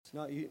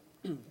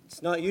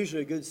It's not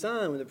usually a good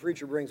sign when the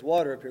preacher brings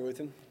water up here with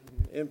him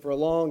in for a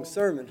long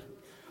sermon.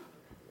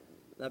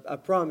 I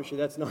promise you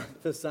that's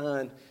not the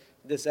sign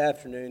this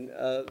afternoon.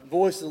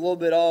 Voice is a little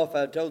bit off.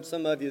 I told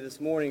some of you this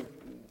morning,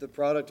 the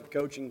product of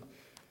coaching,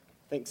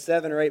 I think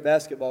 7 or 8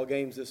 basketball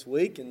games this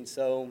week, and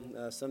so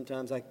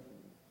sometimes I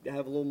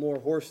have a little more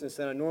hoarseness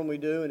than I normally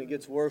do, and it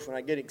gets worse when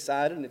I get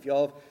excited. And if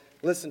y'all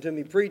listen to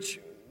me preach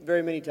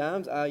very many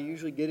times, I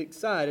usually get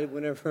excited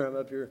whenever I'm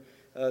up here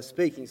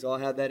speaking, so I'll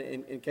have that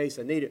in case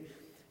I need it.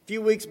 A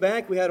few weeks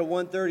back, we had a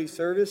 1:30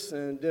 service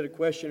and did a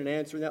question and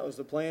answer, and that was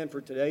the plan for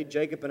today.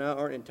 Jacob and I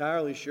aren't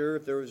entirely sure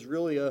if there was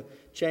really a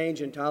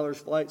change in Tyler's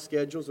flight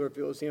schedules or if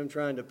it was him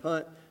trying to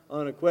punt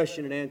on a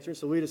question and answer,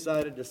 so we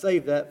decided to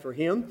save that for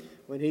him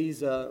when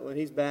he's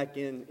back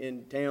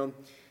in town.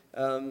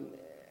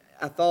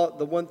 I thought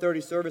the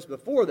 1:30 service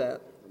before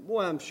that,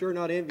 boy, I'm sure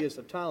not envious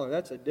of Tyler.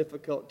 That's a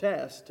difficult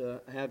task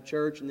to have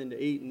church and then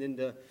to eat and then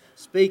to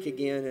speak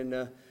again,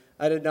 and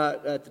I did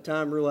not at the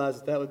time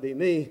realize that would be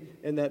me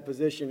in that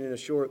position in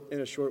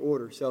a short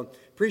order. So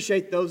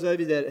appreciate those of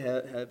you that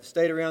have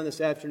stayed around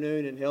this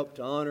afternoon and helped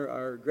to honor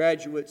our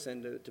graduates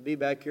and to be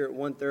back here at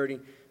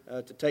 1:30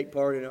 to take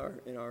part in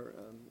our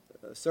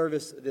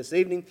service this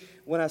evening.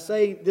 When I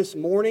say this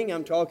morning,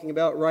 I'm talking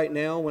about right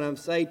now. When I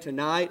say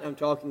tonight, I'm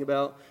talking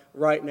about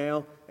right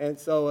now. And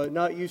so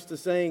not used to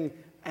saying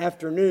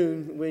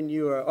afternoon when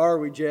you are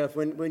we, Jeff,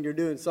 when you're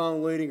doing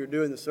song leading or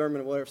doing the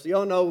sermon or whatever. So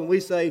y'all know when we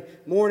say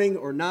morning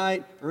or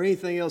night or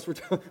anything else,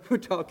 we're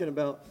talking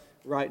about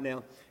right now.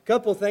 A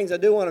couple of things I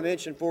do want to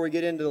mention before we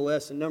get into the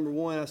lesson. Number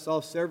one, I saw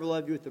several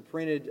of you with the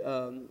printed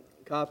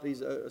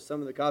copies,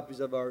 some of the copies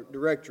of our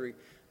directory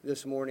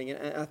this morning.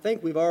 And I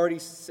think we've already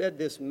said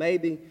this,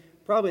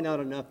 probably not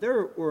enough.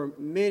 There were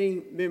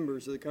many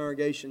members of the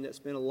congregation that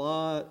spent a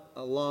lot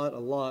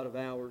of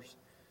hours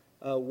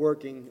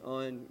working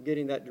on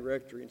getting that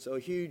directory. And so a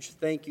huge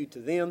thank you to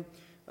them.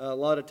 A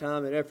lot of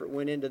time and effort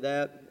went into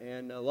that,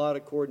 and a lot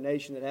of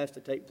coordination that has to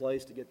take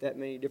place to get that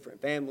many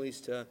different families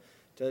to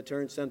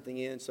turn something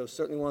in. So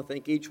certainly want to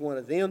thank each one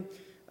of them.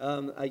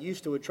 I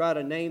used to try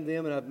to name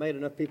them, and I've made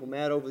enough people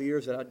mad over the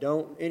years that I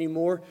don't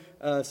anymore.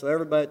 So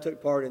everybody that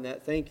took part in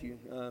that, thank you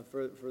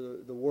for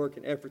the work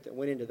and effort that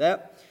went into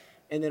that.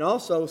 And then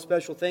also, a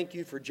special thank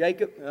you for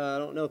Jacob. I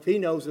don't know if he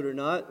knows it or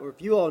not, or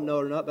if you all know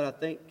it or not, but I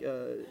think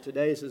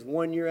today is his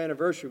 1-year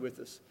anniversary with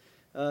us.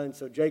 And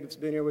so Jacob's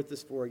been here with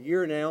us for a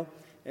year now.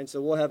 And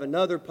so we'll have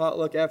another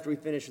potluck after we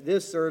finish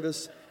this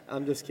service.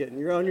 I'm just kidding.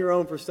 You're on your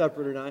own for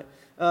supper tonight.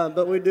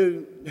 But we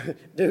do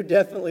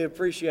definitely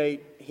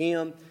appreciate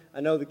him. I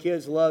know the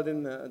kids love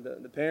him,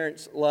 the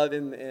parents love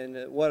him,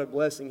 and what a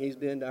blessing he's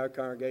been to our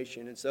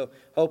congregation. And so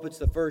hope it's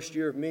the first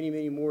year of many,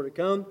 many more to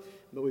come.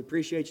 But we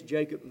appreciate you,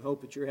 Jacob, and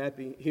hope that you're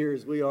happy here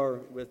as we are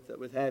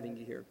with having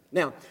you here.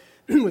 Now,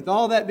 with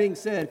all that being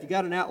said, if you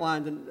got an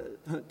outline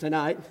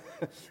tonight,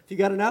 if you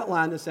got an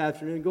outline this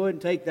afternoon, go ahead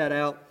and take that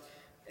out.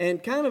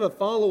 And kind of a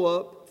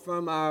follow-up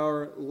from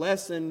our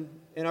lesson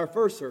in our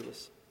first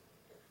service,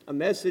 a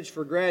message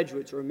for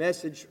graduates or a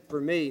message for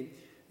me.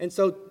 And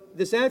so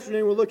this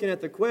afternoon we're looking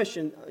at the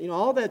question,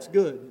 all that's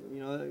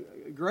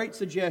good, great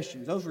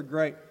suggestions, those were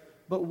great.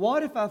 But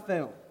what if I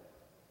fail?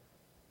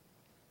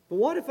 But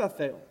what if I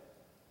fail?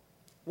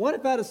 What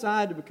if I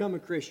decide to become a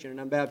Christian and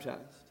I'm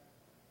baptized?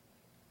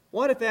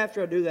 What if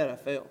after I do that I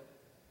fail?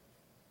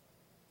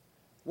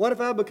 What if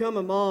I become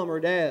a mom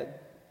or dad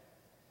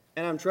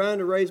and I'm trying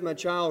to raise my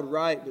child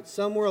right, but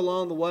somewhere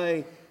along the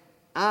way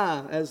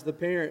I, as the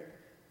parent,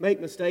 make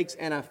mistakes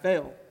and I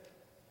fail?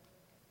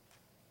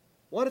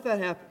 What if that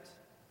happens?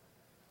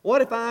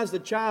 What if I, as the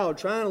child,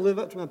 trying to live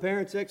up to my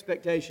parents'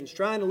 expectations,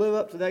 trying to live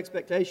up to the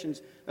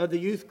expectations of the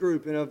youth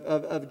group and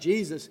of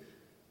Jesus,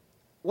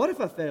 what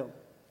if I fail?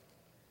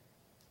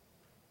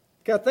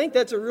 Because I think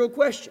that's a real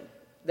question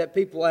that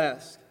people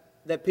ask,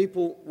 that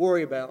people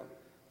worry about.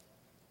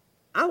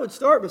 I would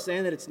start by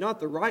saying that it's not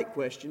the right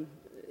question.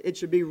 It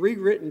should be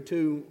rewritten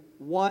to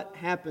what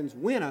happens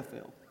when I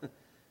fail,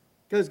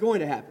 because it's going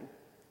to happen.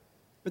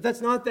 But that's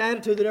not the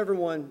attitude that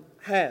everyone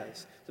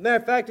has. As a matter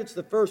of fact, it's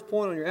the first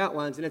point on your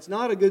outlines, and it's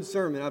not a good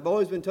sermon. I've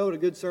always been told a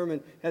good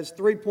sermon has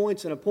 3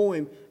 points in a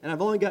poem, and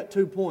I've only got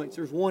 2 points.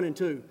 There's 1 and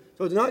 2.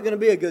 So it's not going to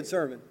be a good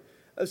sermon.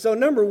 So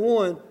number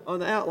 1 on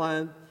the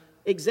outline,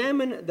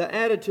 examine the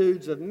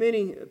attitudes of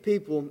many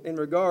people in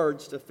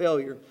regards to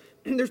failure.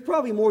 There's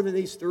probably more than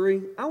these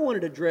 3. I wanted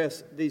to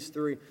address these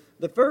 3.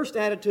 The first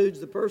attitude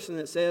is the person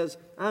that says,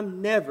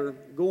 I'm never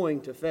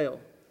going to fail.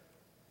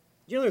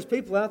 Do you know there's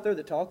people out there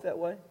that talk that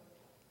way?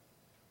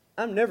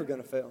 I'm never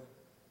going to fail.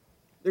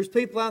 There's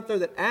people out there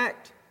that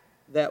act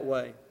that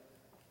way.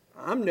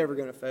 I'm never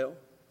going to fail.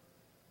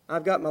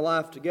 I've got my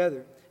life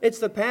together. It's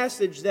the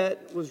passage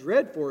that was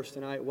read for us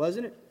tonight,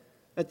 wasn't it?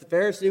 That the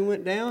Pharisee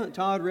went down and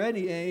Todd read,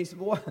 and he said,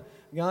 boy,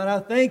 God, I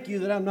thank you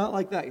that I'm not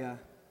like that guy.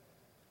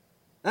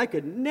 That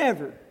could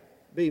never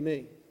be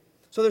me.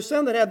 So there's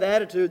some that have the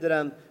attitude that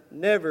I'm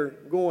never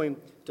going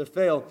to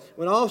fail.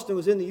 When Austin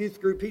was in the youth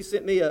group, he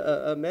sent me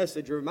a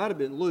message, or it might have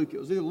been Luke. It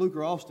was either Luke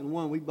or Austin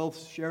one. We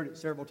both shared it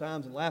several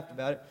times and laughed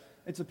about it.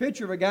 It's a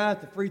picture of a guy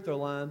at the free throw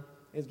line,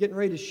 He's getting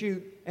ready to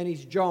shoot, and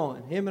he's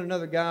jawing. Him and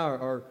another guy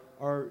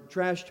are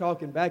trash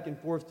talking back and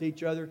forth to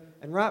each other.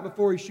 And right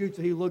before he shoots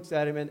it, he looks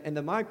at him, and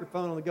the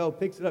microphone on the go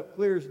picks it up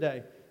clear as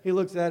day. He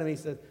looks at him and he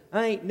says,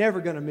 "I ain't never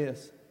going to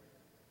miss."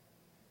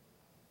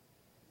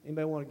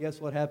 Anybody want to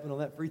guess what happened on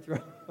that free throw?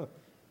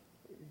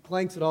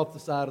 Clanks it off the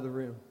side of the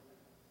rim.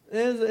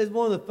 It's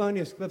one of the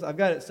funniest clips. I've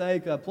got it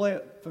saved because I play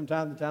it from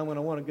time to time when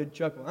I want a good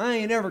chuckle. "I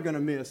ain't ever going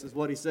to miss," is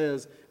what he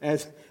says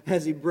as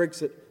he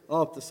bricks it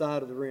off the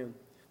side of the rim.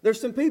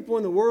 There's some people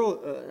in the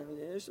world,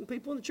 there's some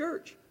people in the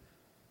church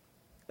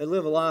that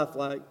live a life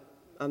like,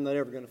 "I'm not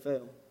ever going to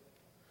fail."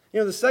 You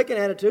know, the second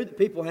attitude that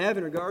people have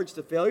in regards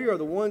to failure are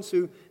the ones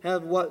who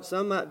have what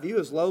some might view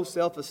as low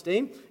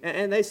self-esteem,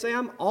 and they say,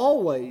 "I'm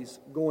always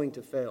going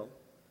to fail."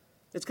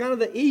 It's kind of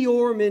the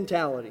Eeyore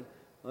mentality.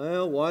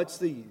 "Well, what's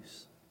the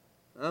use?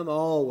 I'm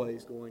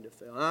always going to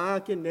fail.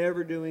 I can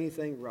never do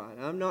anything right.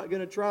 I'm not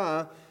going to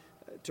try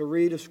to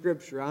read a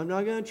scripture. I'm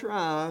not going to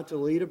try to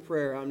lead a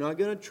prayer. I'm not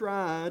going to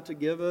try to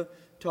give a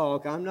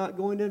talk. I'm not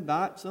going to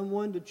invite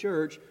someone to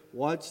church.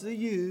 What's the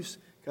use?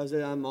 Because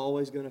I'm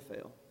always going to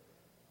fail."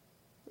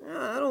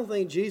 I don't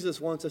think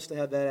Jesus wants us to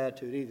have that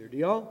attitude either. Do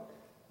y'all?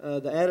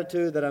 The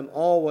attitude that I'm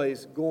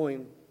always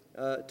going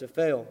to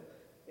fail.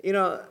 You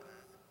know,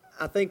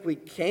 I think we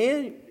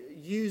can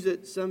use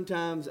it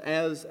sometimes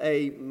as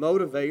a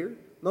motivator,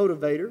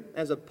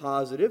 as a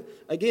positive.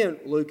 Again,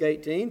 Luke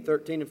 18,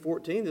 13 and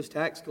 14, this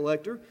tax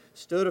collector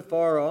stood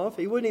afar off.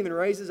 He wouldn't even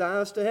raise his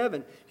eyes to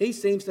heaven. He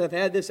seems to have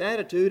had this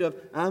attitude of,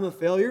 "I'm a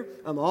failure.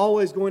 I'm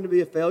always going to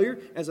be a failure."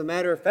 As a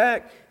matter of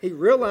fact, he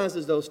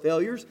realizes those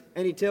failures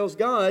and he tells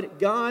God,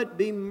 "God,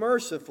 be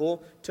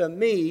merciful to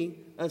me,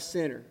 a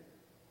sinner."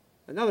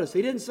 And notice,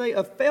 he didn't say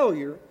a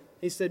failure.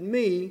 He said,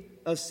 "Me,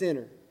 a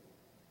sinner."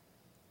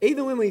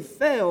 Even when we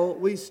fail,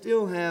 we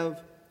still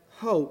have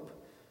hope.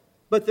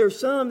 But there's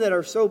some that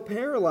are so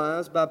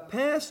paralyzed by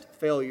past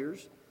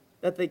failures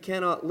that they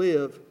cannot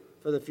live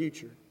for the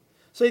future.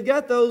 So you've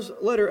got those,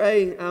 letter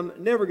A, "I'm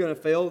never going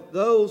to fail."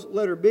 Those,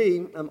 letter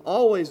B, "I'm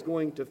always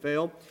going to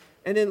fail."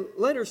 And then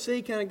letter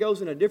C kind of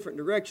goes in a different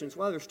direction. That's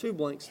why there's two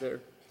blanks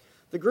there.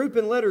 The group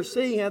in letter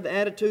C have the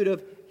attitude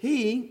of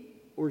he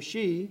or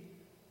she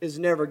is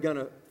never going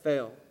to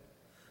fail.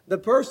 The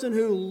person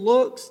who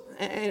looks,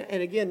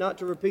 and again, not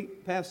to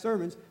repeat past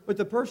sermons, but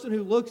the person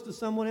who looks to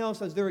someone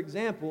else as their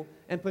example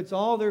and puts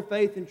all their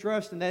faith and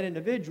trust in that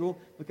individual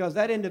because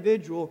that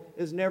individual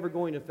is never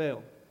going to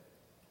fail.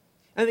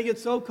 And they get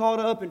so caught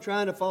up in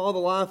trying to follow the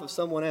life of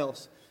someone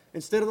else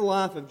instead of the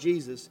life of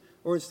Jesus,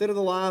 or instead of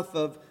the life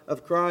of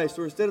Christ,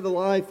 or instead of the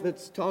life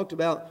that's talked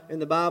about in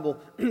the Bible.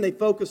 They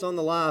focus on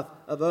the life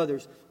of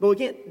others. But we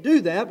can't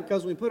do that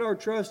because when we put our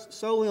trust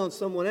solely on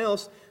someone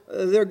else,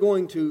 they're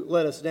going to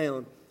let us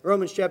down.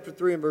 Romans chapter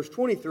 3 and verse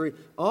 23,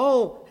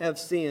 all have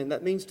sinned.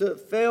 That means to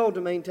fail to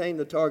maintain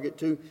the target,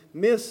 to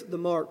miss the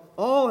mark.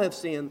 All have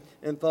sinned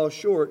and fall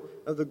short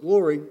of the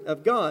glory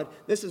of God.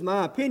 This is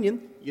my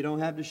opinion. You don't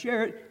have to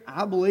share it.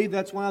 I believe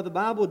that's why the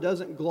Bible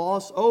doesn't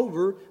gloss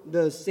over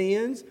the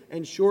sins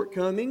and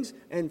shortcomings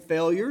and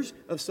failures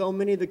of so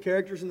many of the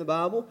characters in the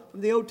Bible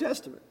from the Old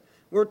Testament.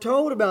 We're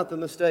told about the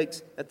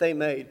mistakes that they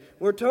made.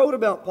 We're told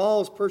about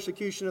Paul's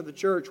persecution of the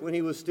church when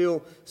he was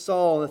still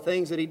Saul and the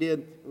things that he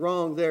did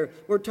wrong there.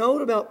 We're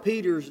told about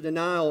Peter's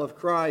denial of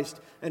Christ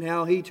and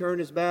how he turned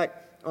his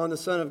back on the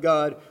Son of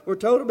God. We're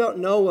told about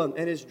Noah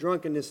and his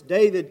drunkenness,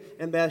 David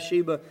and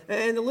Bathsheba.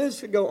 And the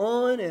list could go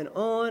on and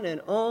on and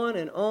on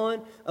and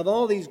on of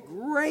all these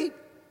great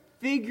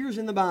figures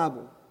in the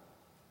Bible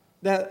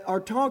that are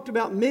talked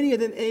about, many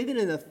of them even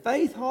in the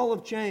Faith Hall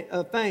of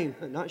Fame,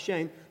 not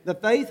shame, the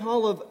Faith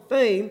Hall of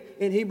Fame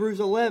in Hebrews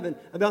 11,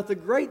 about the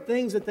great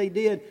things that they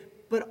did.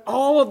 But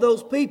all of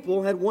those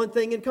people had one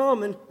thing in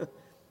common.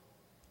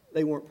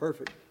 They weren't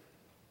perfect.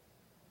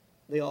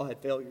 They all had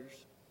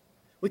failures.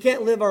 We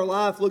can't live our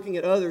life looking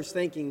at others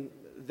thinking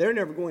they're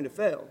never going to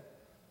fail,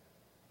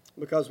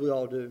 because we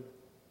all do.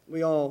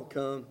 We all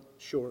come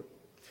short.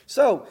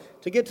 So,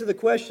 to get to the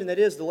question that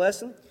is the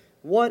lesson,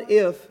 what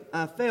if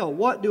I fail?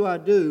 What do I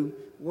do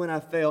when I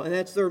fail? And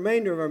that's the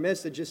remainder of our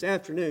message this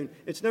afternoon.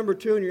 It's number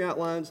 2 in your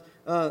outlines,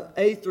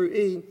 A through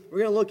E. We're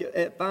going to look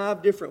at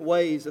 5 different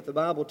ways that the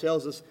Bible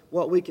tells us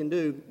what we can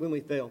do when we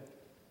fail.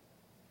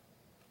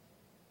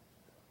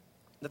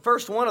 The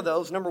first one of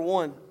those, number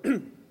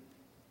 1,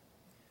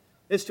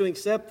 is to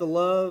accept the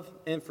love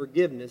and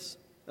forgiveness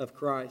of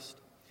Christ.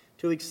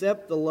 To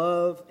accept the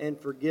love and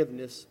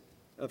forgiveness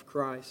of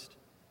Christ.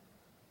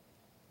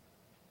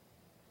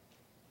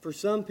 For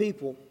some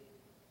people,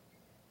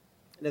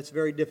 that's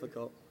very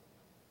difficult.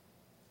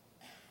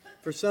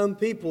 For some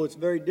people, it's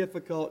very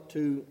difficult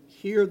to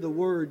hear the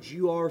words,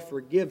 "you are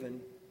forgiven,"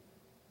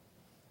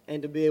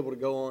 and to be able to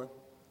go on.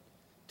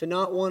 To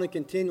not want to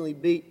continually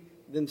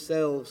beat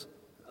themselves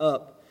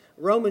up.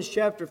 Romans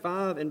chapter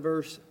 5 and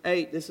verse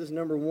 8, this is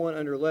number 1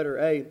 under letter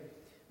A.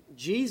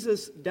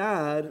 Jesus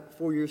died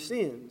for your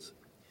sins.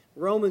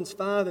 Romans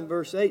 5 and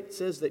verse 8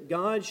 says that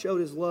God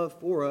showed His love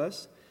for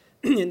us,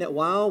 and that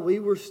while we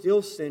were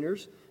still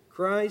sinners,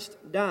 Christ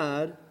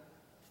died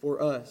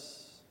for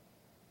us.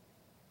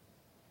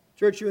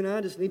 Church, you and I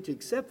just need to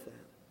accept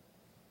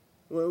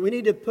that. We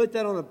need to put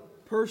that on a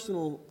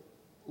personal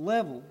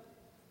level,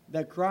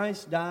 that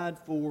Christ died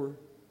for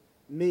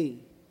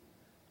me.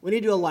 We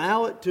need to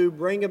allow it to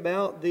bring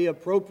about the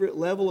appropriate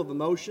level of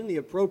emotion, the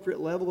appropriate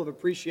level of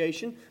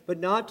appreciation, but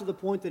not to the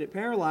point that it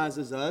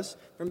paralyzes us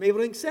from being able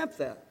to accept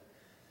that.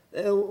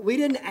 We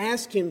didn't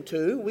ask Him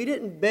to. We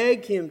didn't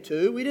beg Him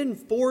to. We didn't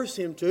force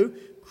Him to.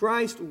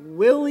 Christ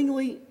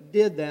willingly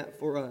did that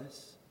for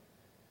us.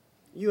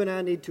 You and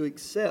I need to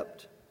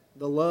accept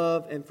the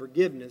love and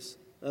forgiveness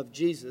of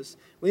Jesus.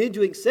 We need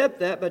to accept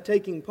that by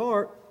taking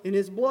part in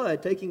His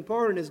blood, taking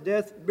part in His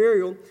death,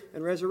 burial,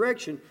 and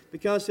resurrection,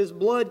 because His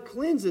blood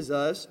cleanses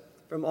us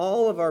from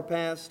all of our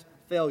past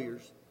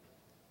failures.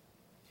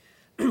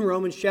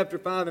 Romans chapter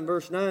 5 and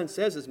verse 9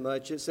 says as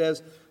much. It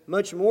says,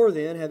 "Much more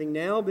then, having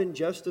now been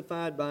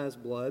justified by His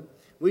blood,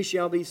 we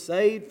shall be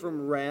saved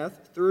from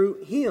wrath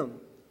through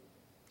Him."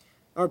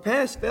 Our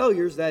past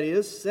failures, that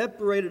is,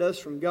 separated us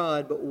from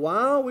God, but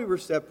while we were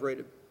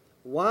separated,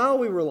 while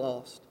we were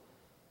lost,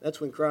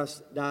 that's when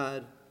Christ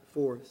died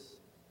for us.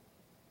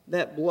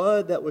 That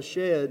blood that was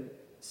shed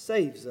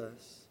saves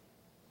us.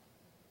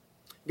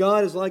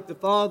 God is like the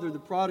father of the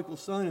prodigal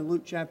son in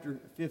Luke chapter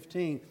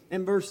 15.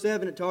 In verse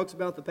 7, it talks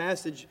about the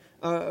passage,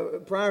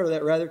 prior to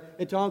that rather,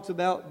 it talks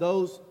about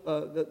those,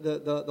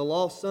 the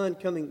lost son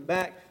coming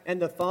back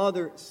and the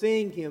father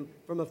seeing him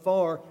from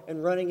afar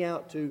and running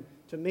out to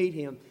meet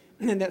him.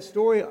 And that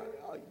story,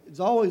 it's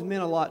always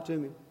meant a lot to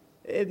me.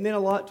 It meant a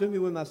lot to me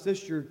when my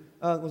sister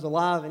was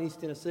alive in East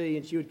Tennessee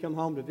and she would come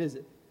home to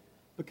visit.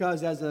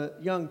 Because as a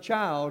young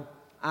child,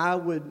 I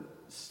would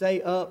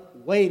stay up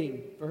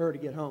waiting for her to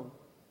get home.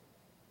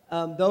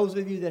 Those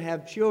of you that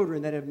have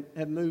children that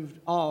have moved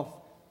off,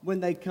 when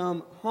they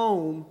come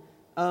home,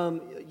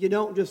 you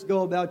don't just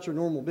go about your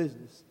normal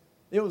business.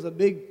 It was a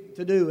big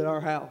to-do at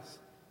our house.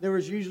 There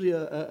was usually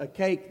a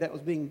cake that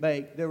was being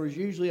baked. There was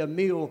usually a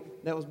meal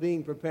that was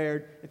being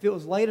prepared. If it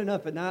was late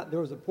enough at night, there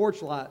was a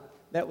porch light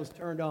that was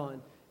turned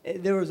on.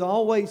 There was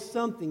always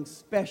something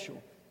special.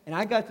 And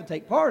I got to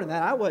take part in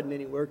that. I wasn't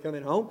anywhere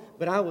coming home,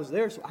 but I was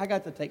there, so I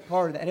got to take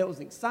part of that. And it was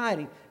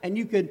exciting. And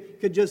you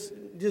could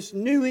just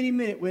knew any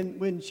minute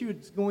when she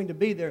was going to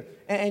be there.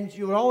 And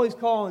she would always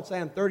call and say,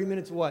 "I'm 30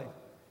 minutes away."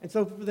 And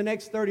so for the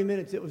next 30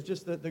 minutes, it was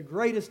just the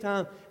greatest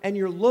time. And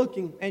you're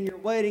looking and you're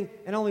waiting.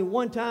 And only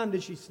one time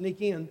did she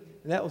sneak in.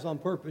 And that was on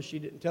purpose. She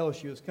didn't tell us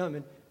she was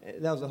coming.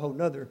 That was a whole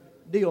nother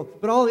deal.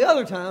 But all the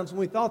other times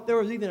when we thought there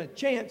was even a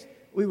chance,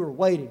 we were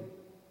waiting.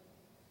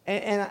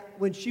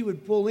 When she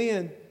would pull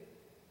in,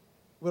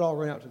 we'd all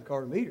run out to the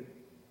car to meet her.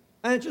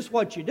 And it's just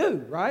what you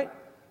do, right?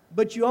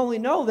 But you only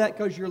know that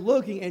because you're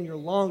looking and you're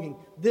longing.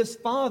 This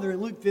father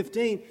in Luke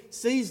 15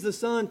 sees the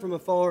son from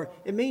afar.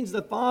 It means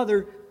the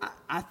father,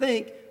 I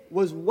think,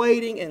 was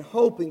waiting and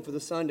hoping for the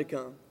son to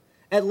come.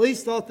 At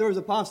least thought there was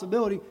a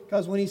possibility,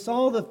 because when he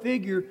saw the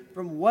figure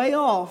from way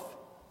off,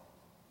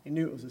 he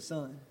knew it was the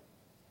son.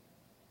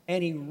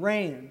 And he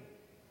ran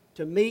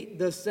to meet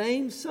the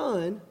same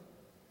son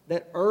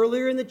that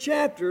earlier in the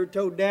chapter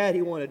told Dad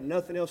he wanted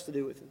nothing else to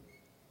do with him.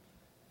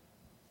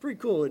 Pretty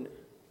cool, isn't it?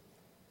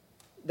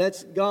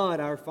 That's God,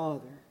 our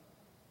Father,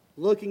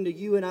 looking to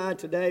you and I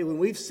today. When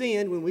we've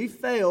sinned, when we've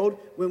failed,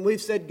 when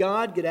we've said,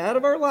 "God, get out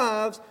of our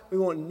lives. We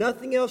want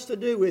nothing else to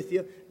do with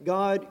you."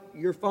 God,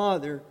 your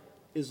Father,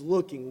 is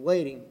looking,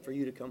 waiting for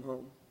you to come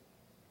home.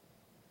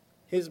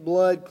 His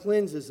blood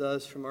cleanses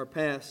us from our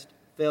past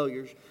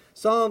failures.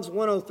 Psalms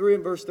 103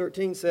 and verse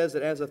 13 says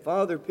that as a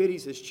father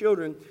pities his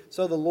children,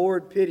 so the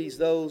Lord pities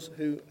those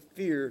who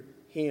fear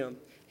Him.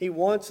 He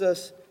wants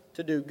us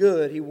to do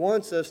good. He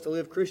wants us to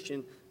live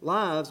Christian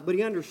lives, but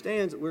He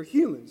understands that we're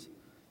humans,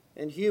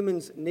 and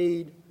humans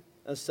need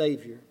a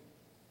Savior.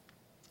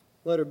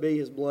 Letter B,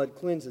 His blood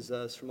cleanses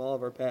us from all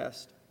of our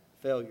past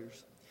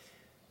failures.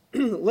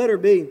 Letter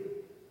B,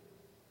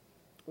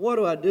 what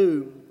do I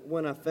do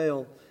when I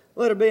fail?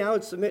 Letter B, I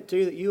would submit to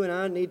you that you and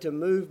I need to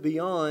move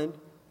beyond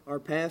our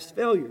past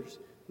failures.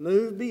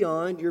 Move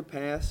beyond your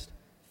past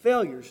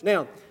failures.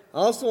 Now, I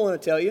also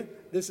want to tell you,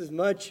 this is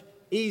much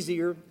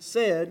easier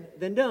said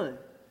than done.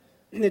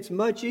 It's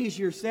much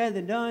easier said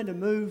than done to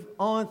move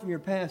on from your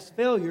past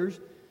failures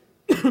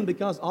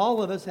because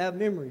all of us have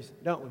memories,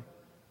 don't we?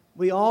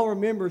 We all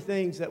remember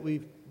things that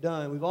we've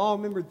done. We've all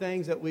remembered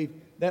things that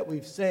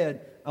we've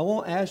said. I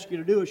won't ask you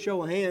to do a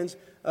show of hands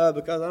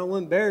because I don't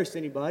want to embarrass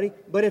anybody.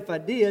 But if I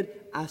did,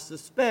 I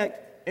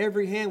suspect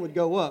every hand would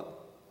go up.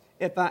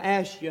 If I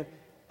asked you,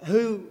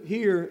 who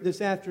here this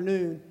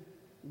afternoon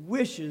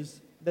wishes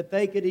that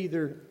they could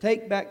either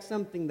take back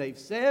something they've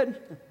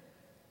said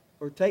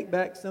or take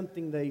back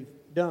something they've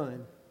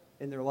done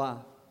in their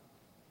life?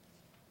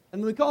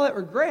 And we call that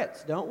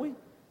regrets, don't we?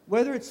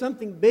 Whether it's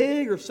something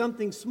big or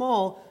something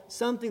small,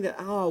 something that,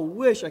 I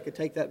wish I could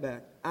take that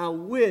back. I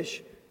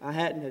wish I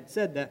hadn't had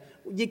said that.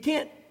 You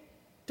can't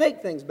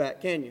take things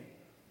back, can you?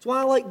 That's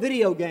why I like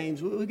video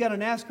games. We've got a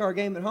NASCAR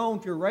game at home.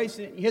 If you're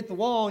racing it and you hit the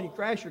wall and you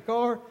crash your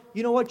car,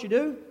 you know what you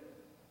do?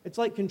 It's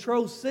like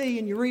Control-C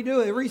and you redo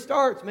it. It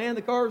restarts, man.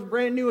 The car's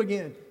brand new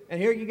again.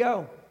 And here you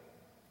go.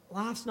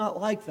 Life's not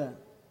like that.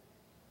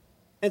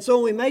 And so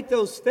when we make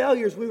those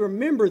failures, we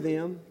remember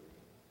them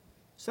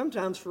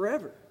sometimes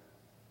forever.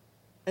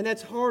 And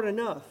that's hard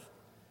enough.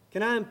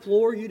 Can I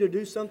implore you to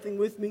do something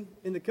with me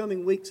in the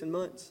coming weeks and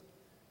months?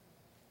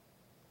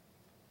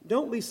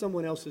 Don't be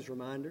someone else's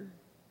reminder.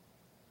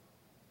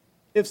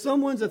 If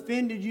someone's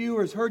offended you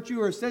or has hurt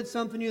you or said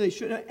something to you they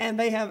shouldn't, and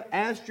they have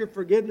asked your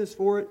forgiveness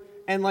for it,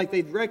 and like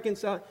they've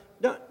reconciled,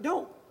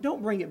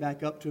 don't bring it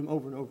back up to them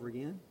over and over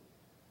again.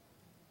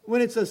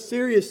 When it's a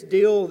serious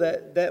deal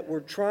that we're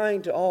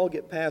trying to all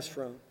get past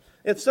from.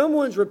 If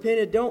someone's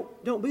repented,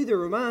 don't be the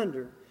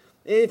reminder.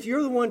 If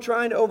you're the one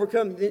trying to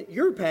overcome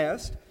your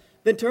past,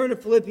 then turn to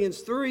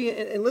Philippians 3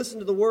 and listen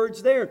to the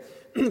words there.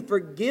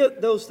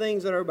 Forget those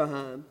things that are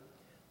behind.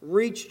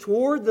 Reach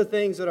toward the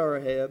things that are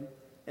ahead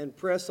and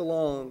press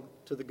along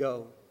to the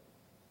goal.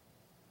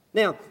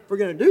 Now, if we're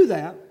going to do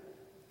that,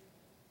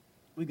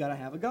 we've got to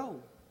have a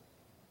goal.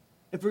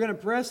 If we're going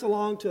to press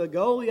along to a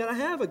goal, we got to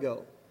have a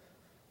goal.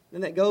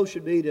 And that goal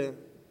should be to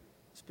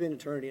spend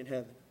eternity in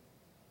heaven.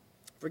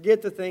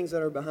 Forget the things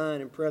that are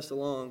behind and press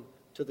along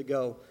to the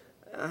goal.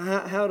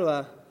 How do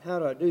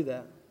I do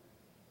that?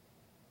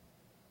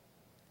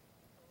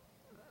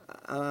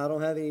 I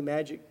don't have any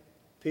magic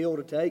pill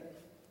to take,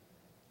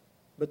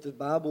 but the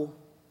Bible,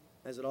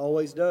 as it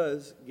always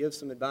does, gives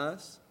some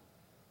advice.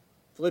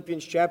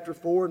 Philippians chapter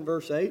 4 and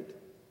verse 8.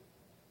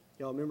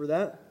 Y'all remember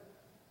that?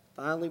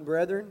 Finally,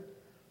 brethren,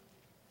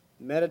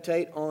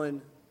 meditate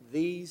on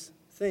these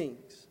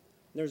things.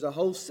 There's a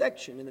whole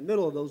section in the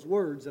middle of those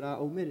words that I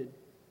omitted.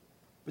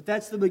 But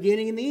that's the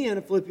beginning and the end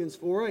of Philippians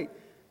 4:8.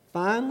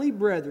 Finally,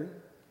 brethren,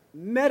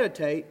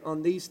 meditate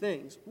on these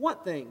things.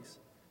 What things?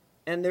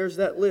 And there's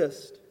that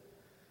list.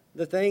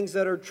 The things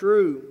that are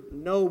true,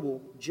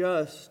 noble,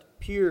 just,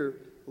 pure,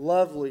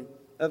 lovely,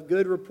 of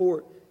good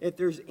report. If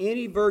there's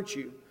any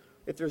virtue,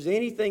 if there's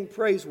anything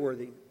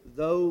praiseworthy,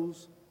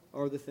 those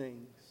are the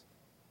things.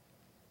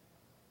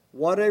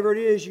 Whatever it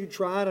is you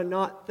try to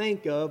not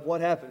think of,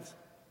 what happens?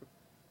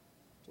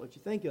 It's what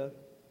you think of.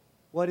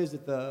 What is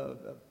it,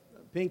 the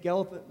pink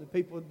elephant that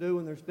people do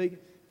when they're speaking?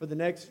 For the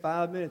next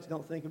 5 minutes,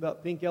 don't think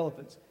about pink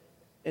elephants.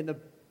 In the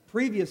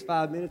previous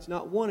 5 minutes,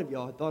 not one of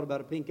y'all had thought about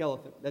a pink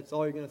elephant. That's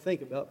all you're going to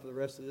think about for the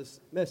rest of this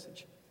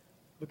message,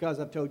 because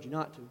I've told you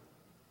not to.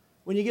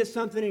 When you get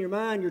something in your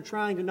mind you're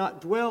trying to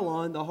not dwell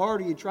on, the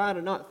harder you try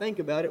to not think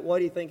about it, what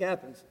do you think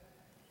happens?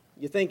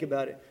 You think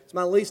about it. It's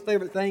my least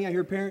favorite thing. I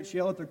hear parents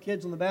yell at their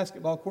kids on the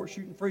basketball court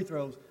shooting free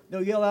throws.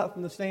 They'll yell out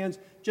from the stands,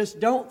 just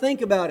don't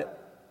think about it.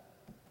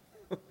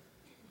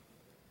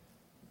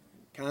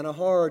 Kind of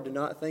hard to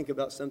not think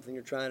about something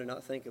you're trying to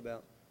not think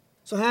about.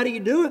 So how do you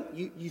do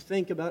it? You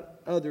think about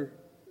other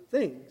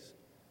things.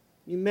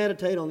 You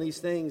meditate on these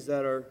things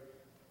that are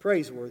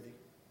praiseworthy.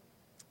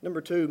 Number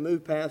 2,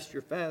 move past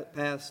your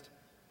past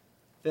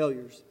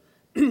failures.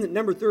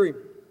 Number 3,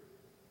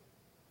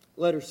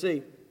 letter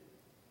C.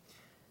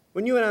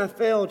 When you and I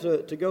fail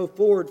to go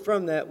forward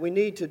from that, we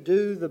need to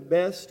do the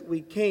best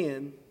we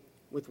can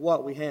with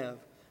what we have.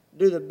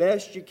 Do the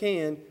best you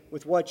can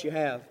with what you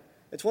have.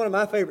 It's one of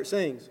my favorite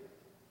sayings.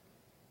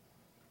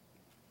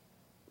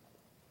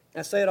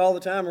 I say it all the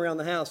time around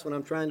the house when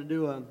I'm trying to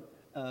do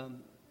a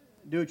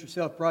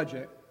do-it-yourself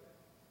project.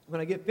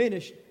 When I get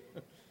finished,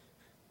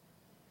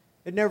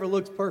 it never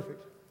looks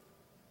perfect.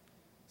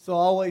 So I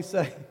always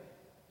say,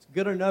 it's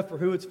good enough for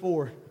who it's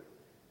for.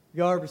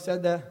 Y'all ever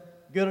said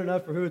that? Good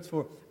enough for who it's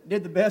for.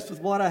 Did the best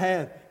with what I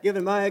had.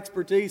 Given my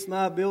expertise,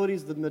 my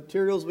abilities, the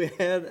materials we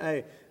had,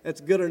 hey,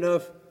 that's good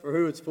enough for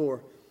who it's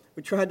for.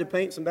 We tried to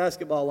paint some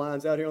basketball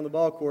lines out here on the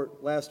ball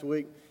court last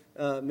week.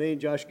 Me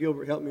and Josh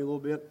Gilbert helped me a little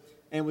bit.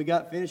 And we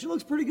got finished. It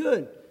looks pretty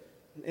good.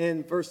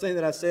 And first thing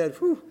that I said,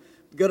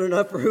 good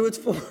enough for who it's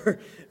for.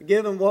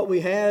 Given what we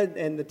had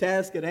and the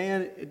task at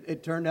hand,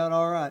 it turned out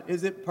all right.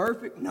 Is it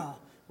perfect? No.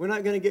 We're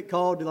not going to get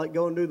called to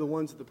go and do the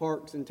ones at the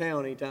parks in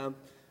town anytime.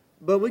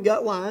 But we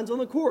got lines on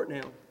the court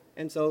now.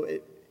 And so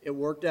it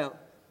worked out.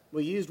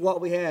 We used what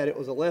we had. It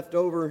was a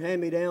leftover,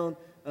 hand-me-down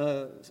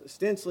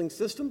stenciling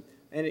system,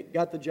 and it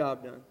got the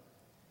job done.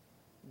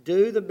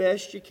 Do the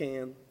best you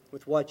can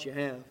with what you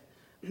have.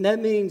 And that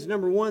means,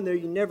 number 1, there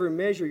you never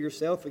measure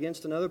yourself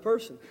against another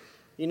person.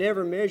 You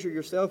never measure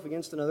yourself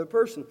against another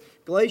person.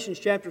 Galatians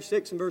chapter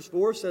 6 and verse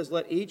 4 says,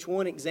 let each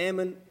one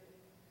examine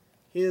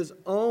his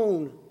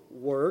own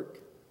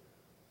work,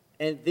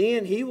 and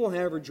then he will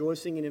have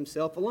rejoicing in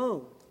himself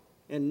alone,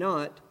 and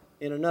not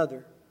in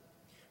another.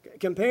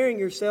 Comparing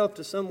yourself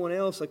to someone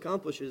else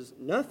accomplishes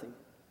nothing.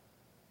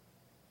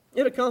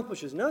 It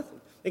accomplishes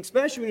nothing,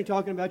 especially when you're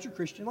talking about your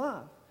Christian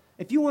life.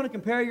 If you want to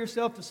compare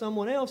yourself to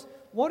someone else,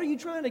 what are you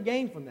trying to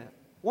gain from that?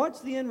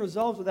 What's the end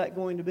result of that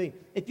going to be?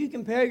 If you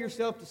compare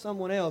yourself to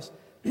someone else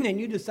and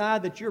you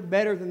decide that you're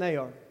better than they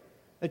are,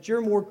 that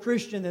you're more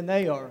Christian than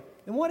they are,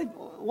 then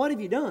what have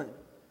you done?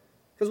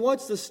 Because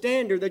what's the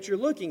standard that you're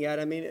looking at?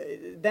 I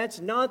mean, that's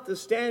not the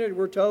standard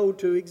we're told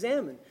to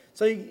examine.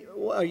 So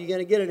are you going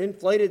to get an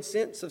inflated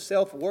sense of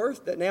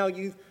self-worth that now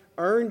you've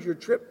earned your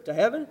trip to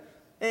heaven?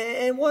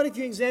 And what if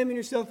you examine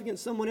yourself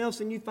against someone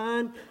else and you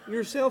find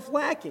yourself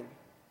lacking?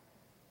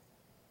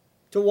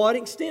 To what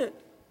extent?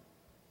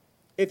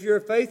 If you're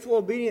a faithful,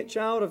 obedient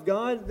child of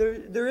God,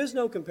 there is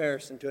no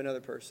comparison to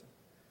another person.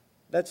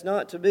 That's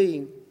not to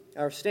be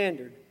our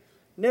standard.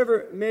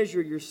 Never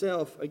measure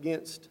yourself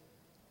against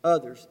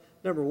others,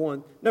 number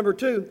one. Number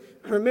two,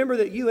 remember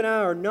that you and I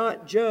are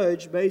not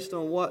judged based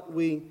on what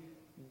we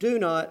do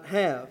not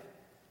have.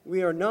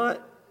 We are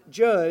not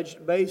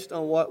judged based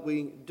on what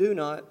we do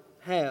not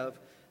have.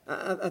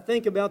 I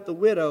think about the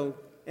widow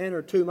and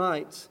her two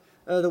mites.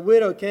 The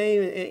widow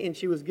came and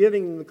she was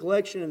giving the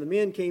collection, and the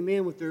men came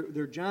in with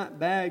their giant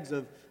bags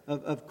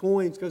of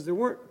coins, because there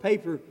weren't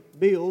paper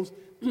bills.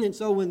 And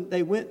so when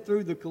they went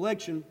through the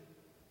collection,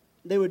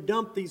 they would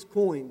dump these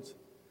coins.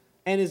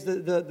 And as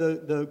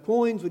the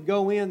coins would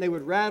go in, they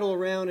would rattle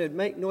around and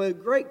make noise,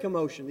 great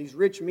commotion. These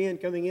rich men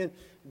coming in,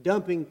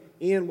 dumping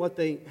in what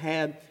they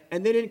had.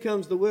 And then in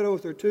comes the widow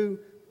with her two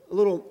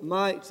little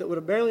mites that would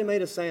have barely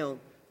made a sound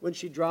when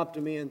she dropped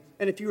them in.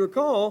 And if you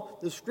recall,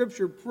 the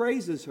Scripture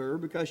praises her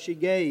because she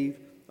gave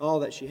all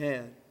that she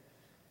had.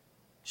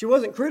 She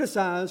wasn't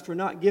criticized for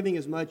not giving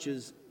as much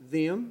as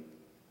them,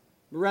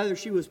 but rather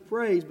she was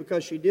praised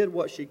because she did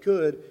what she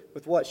could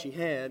with what she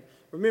had.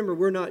 Remember,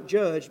 we're not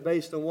judged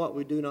based on what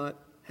we do not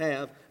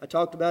have. I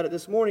talked about it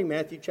this morning,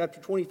 Matthew chapter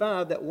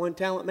 25, that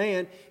 1-talent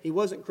man. He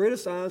wasn't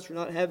criticized for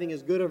not having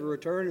as good of a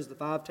return as the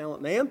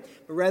 5-talent man,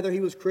 but rather he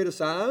was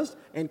criticized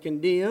and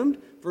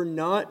condemned for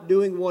not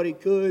doing what he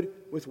could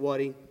with what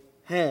he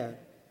had.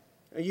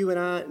 Now, you and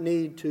I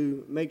need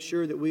to make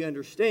sure that we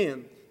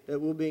understand that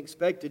we'll be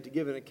expected to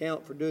give an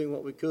account for doing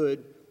what we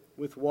could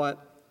with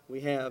what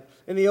we have.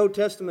 In the Old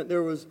Testament,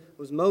 there was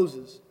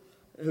Moses,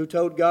 who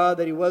told God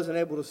that he wasn't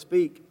able to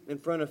speak in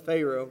front of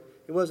Pharaoh.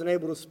 He wasn't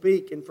able to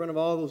speak in front of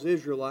all those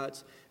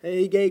Israelites. And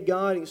he gave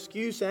God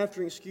excuse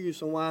after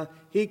excuse on why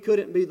he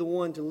couldn't be the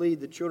one to lead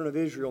the children of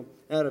Israel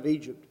out of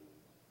Egypt.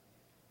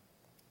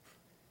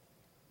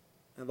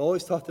 I've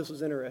always thought this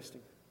was interesting.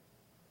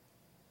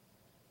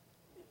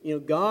 You know,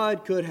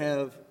 God could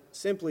have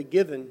simply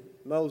given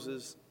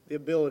Moses the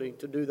ability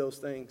to do those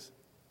things.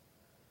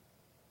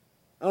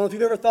 I don't know if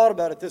you've ever thought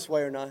about it this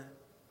way or not.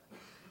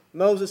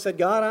 Moses said,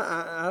 God,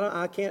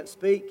 I can't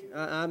speak.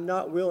 I'm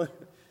not willing.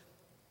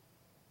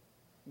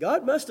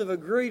 God must have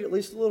agreed at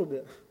least a little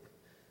bit,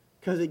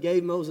 because he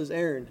gave Moses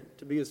Aaron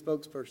to be his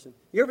spokesperson.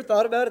 You ever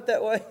thought about it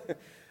that way?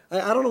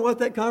 I don't know what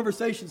that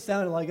conversation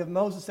sounded like if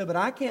Moses said, but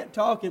I can't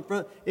talk in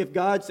front. If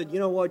God said, you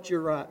know what,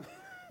 you're right.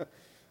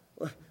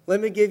 Let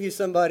me give you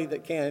somebody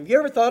that can. Have you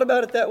ever thought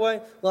about it that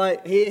way?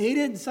 Like, he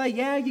didn't say,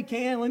 yeah, you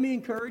can. Let me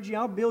encourage you.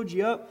 I'll build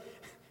you up.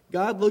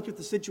 God looked at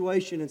the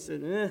situation and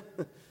said,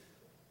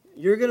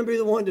 you're going to be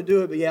the one to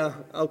do it, but yeah,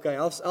 okay,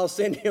 I'll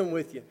send him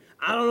with you.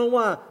 I don't know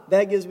why.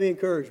 That gives me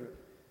encouragement.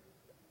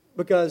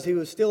 Because he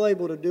was still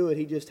able to do it.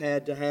 He just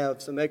had to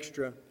have some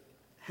extra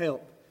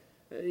help.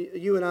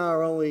 You and I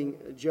are only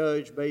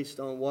judged based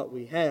on what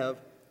we have,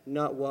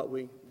 not what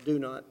we do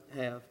not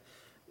have.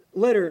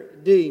 Letter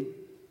D.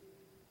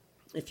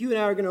 If you and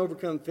I are going to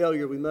overcome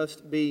failure, we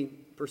must be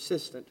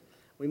persistent.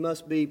 We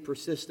must be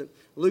persistent.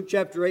 Luke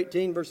chapter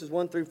 18, verses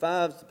 1 through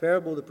 5 is the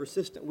parable of the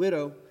persistent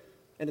widow.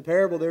 And the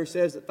parable there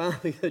says that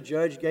finally the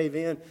judge gave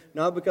in,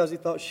 not because he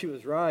thought she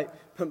was right,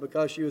 but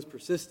because she was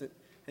persistent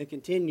and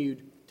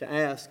continued to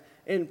ask.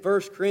 In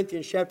 1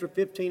 Corinthians chapter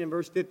 15 and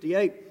verse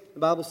 58, the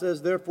Bible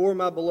says, therefore,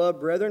 my beloved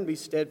brethren, be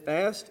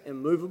steadfast,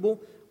 immovable,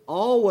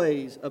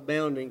 always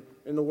abounding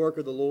in the work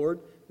of the Lord,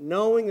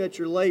 knowing that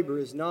your labor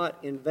is not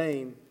in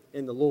vain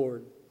in the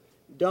Lord.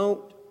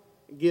 Don't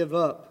give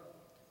up.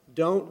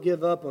 Don't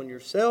give up on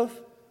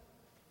yourself.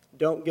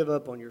 Don't give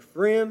up on your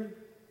friend.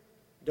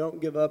 Don't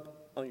give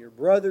up on your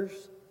brothers.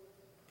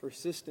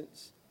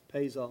 Persistence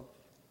pays off.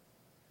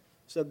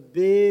 It's a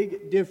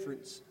big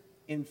difference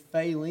in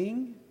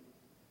failing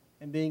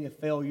and being a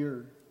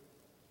failure.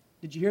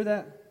 Did you hear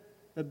that?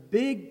 A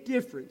big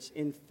difference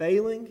in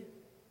failing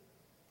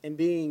and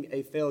being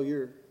a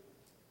failure.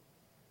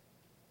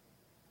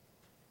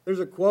 There's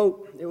a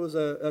quote, it was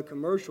a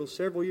commercial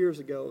several years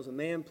ago. It was a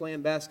man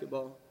playing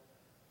basketball.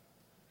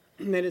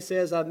 And it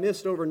says, I've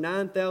missed over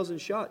 9,000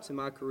 shots in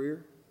my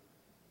career.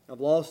 I've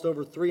lost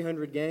over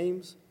 300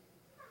 games.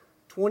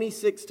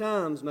 26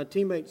 times my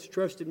teammates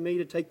trusted me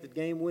to take the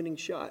game-winning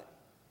shot.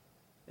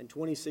 And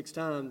 26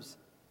 times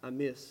I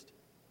missed.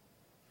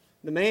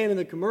 The man in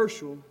the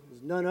commercial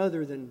was none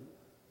other than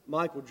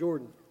Michael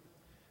Jordan.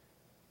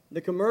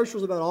 The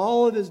commercial's about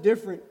all of his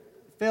different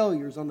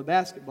failures on the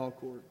basketball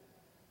court.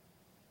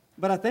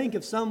 But I think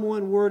if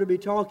someone were to be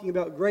talking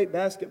about great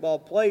basketball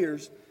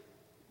players,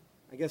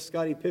 I guess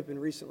Scottie Pippen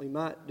recently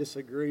might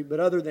disagree, but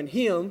other than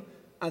him,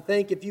 I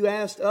think if you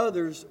asked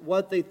others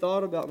what they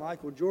thought about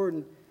Michael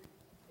Jordan,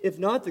 if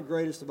not the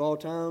greatest of all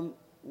time,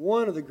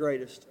 one of the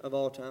greatest of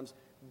all times.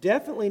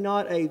 Definitely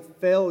not a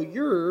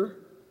failure,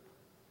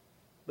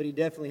 but he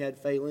definitely had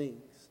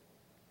failings.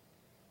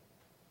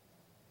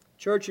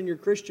 Church, in your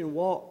Christian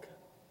walk,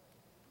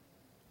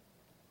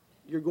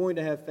 you're going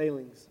to have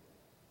failings.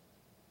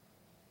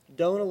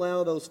 Don't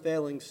allow those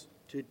failings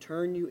to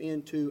turn you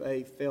into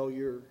a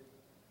failure,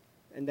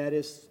 and that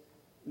is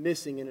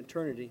missing an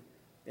eternity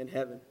in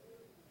heaven.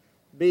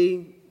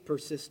 Be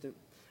persistent.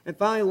 And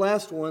finally,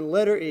 last one,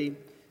 letter E.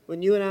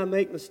 When you and I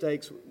make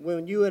mistakes,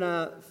 when you and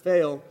I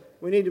fail,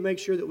 we need to make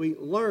sure that we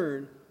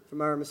learn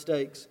from our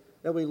mistakes.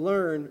 That we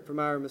learn from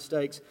our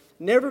mistakes.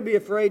 Never be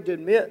afraid to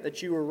admit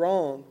that you were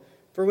wrong.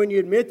 For when you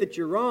admit that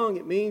you're wrong,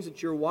 it means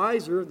that you're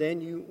wiser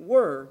than you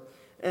were.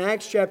 In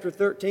Acts chapter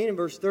 13 and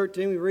verse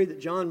 13, we read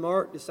that John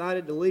Mark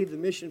decided to leave the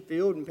mission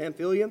field in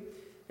Pamphylia.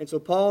 And so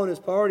Paul and his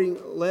party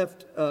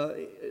left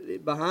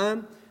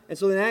behind. And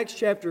so in Acts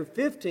chapter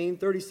 15,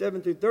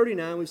 37 through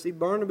 39, we see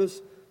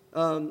Barnabas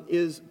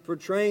is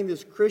portraying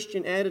this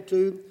Christian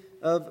attitude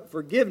of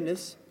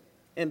forgiveness,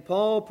 and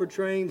Paul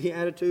portraying the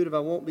attitude of I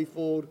won't be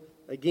fooled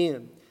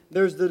again.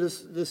 There's the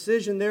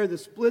decision there, the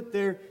split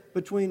there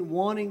between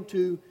wanting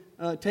to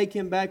take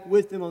him back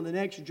with them on the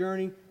next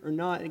journey or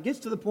not. It gets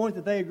to the point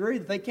that they agree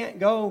that they can't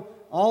go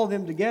all of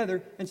them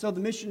together, and so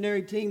the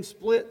missionary team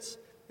splits,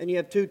 and you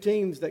have two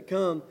teams that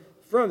come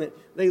from it.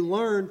 They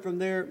learn from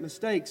their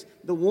mistakes.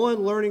 The one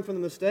learning from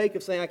the mistake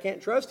of saying, I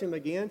can't trust him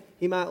again.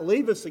 He might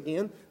leave us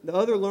again. The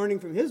other learning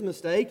from his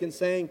mistake and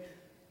saying,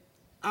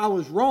 I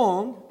was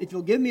wrong. If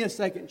you'll give me a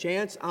second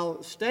chance,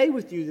 I'll stay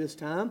with you this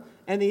time.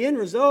 And the end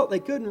result, they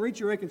couldn't reach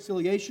a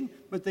reconciliation,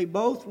 but they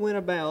both went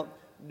about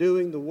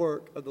doing the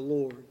work of the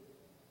Lord.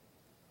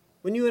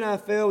 When you and I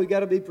fail, we've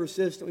got to be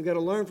persistent. We've got to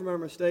learn from our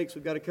mistakes.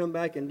 We've got to come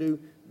back and do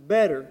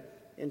better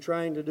in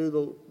trying to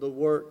do the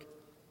work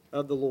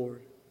of the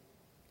Lord.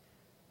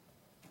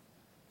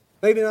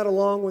 Maybe not a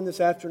long one this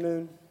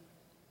afternoon,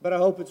 but I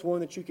hope it's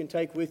one that you can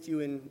take with you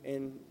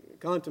and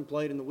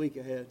contemplate in the week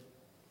ahead.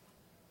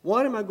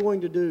 What am I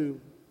going to do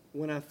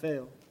when I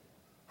fail?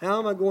 How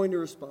am I going to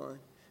respond?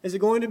 Is it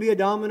going to be a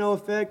domino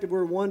effect of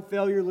where one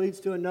failure leads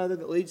to another,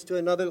 that leads to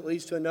another, that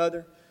leads to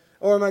another?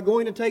 Or am I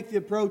going to take the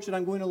approach that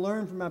I'm going to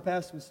learn from my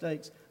past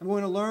mistakes? I'm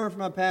going to learn from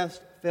my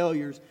past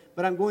failures,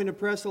 but I'm going to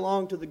press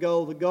along to the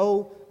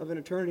goal of an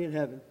eternity in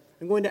heaven.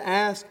 I'm going to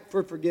ask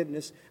for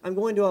forgiveness. I'm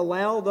going to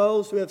allow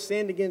those who have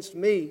sinned against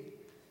me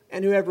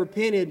and who have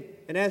repented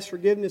and asked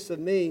forgiveness of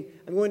me,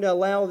 I'm going to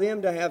allow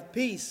them to have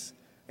peace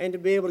and to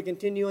be able to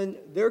continue in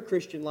their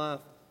Christian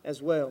life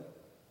as well.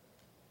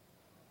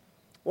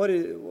 What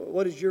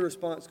is your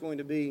response going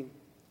to be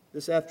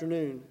this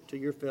afternoon to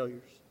your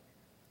failures?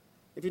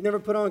 If you've never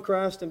put on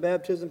Christ in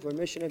baptism for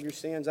remission of your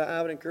sins,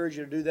 I would encourage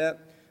you to do that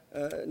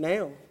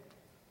now.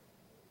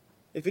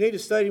 If you need to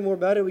study more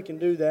about it, we can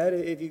do that.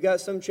 If you've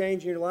got some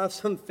change in your life,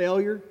 some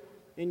failure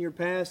in your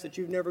past that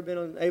you've never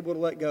been able to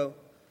let go,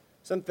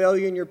 some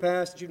failure in your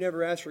past that you've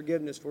never asked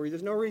forgiveness for,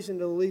 there's no reason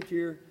to leave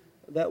here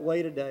that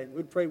way today.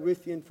 We'd pray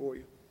with you and for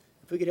you.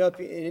 If we could help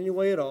you in any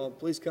way at all,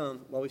 please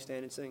come while we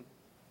stand and sing.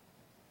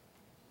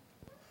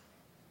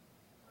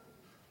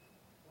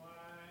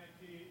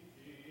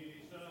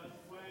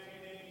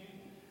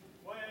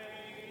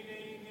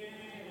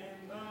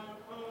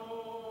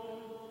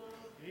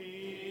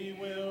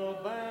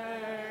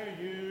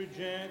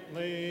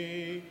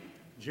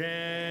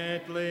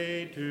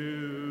 Gently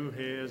to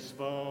his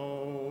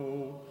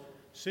foe,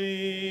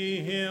 see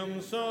him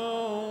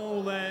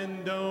soul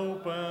and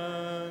open